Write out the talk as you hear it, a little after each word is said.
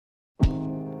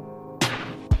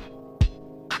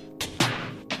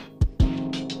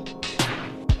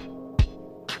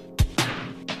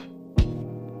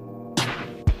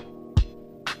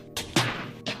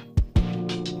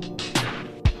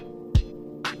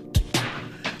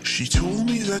She told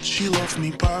me that she loved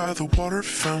me by the water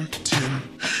fountain.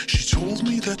 She told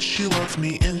me that she loved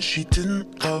me and she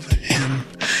didn't love him.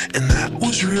 And that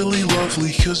was really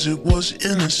lovely cause it was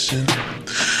innocent.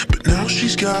 But now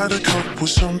she's got a cup with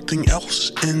something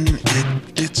else in it.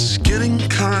 It's getting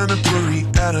kinda blurry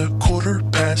at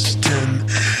 10:15.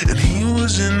 And he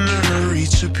was in a hurry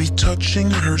to be touching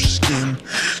her skin.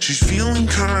 She's feeling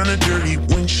kinda dirty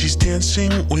when she's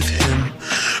dancing with him,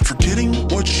 forgetting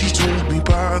what she told me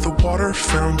by the water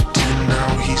fountain.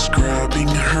 Now he's grabbing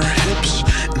her hips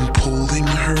and pulling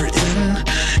her in,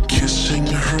 kissing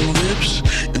her lips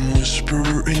and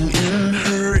whispering in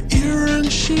her ear.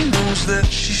 And she knows that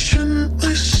she shouldn't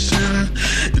listen,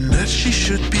 and that she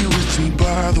should be with me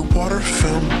by the water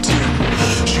fountain.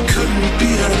 She couldn't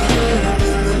be at home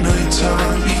in the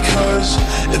nighttime because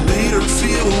it made her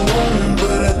feel alone.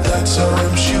 But at that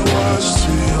time she was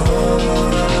too young.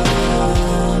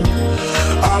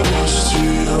 I was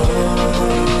too young.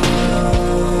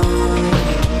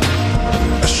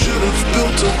 I should have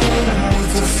built a home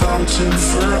with a fountain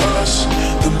for us.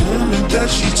 The moment that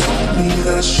she told me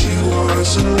that she was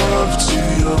in love, too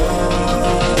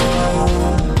young.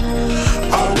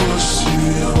 I was too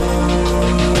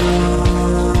young.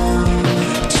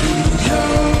 Too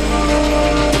young.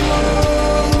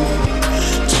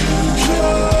 Too young. Too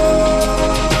young.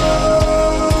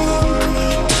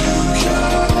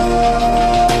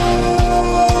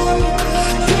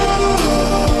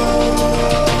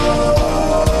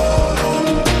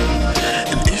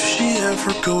 And if she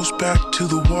ever goes back to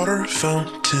the water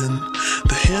fountain,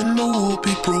 the handle will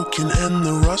be broken and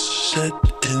the rust set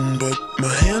in. But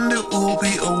my hand, it will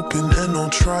be open and I'll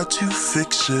try to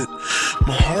fix it.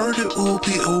 My heart, it will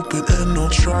be open and I'll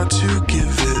try to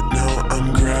give it. Now I'm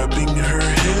grabbing her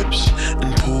hips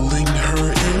and pulling her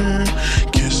in,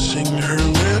 kissing her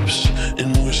lips and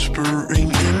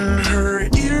whispering in her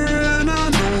ear. And I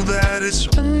know that it's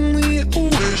only a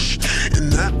wish, and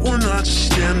that we're not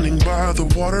standing by the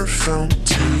water fountain.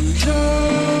 Too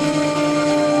young,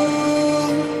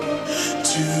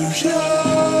 too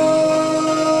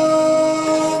young,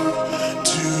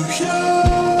 too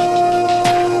young,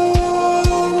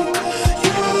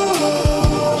 young.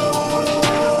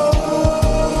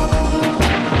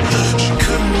 She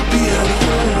couldn't be at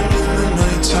home in the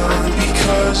nighttime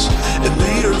because it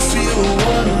made her feel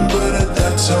alone. But at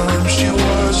that time she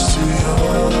was too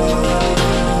young.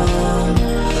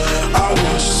 I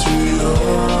was too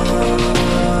young.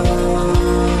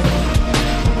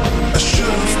 I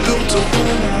should have built a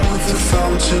home with a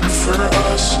fountain for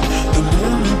us. The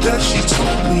moment that she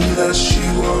told me that she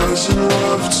was in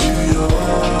love, too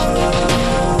young.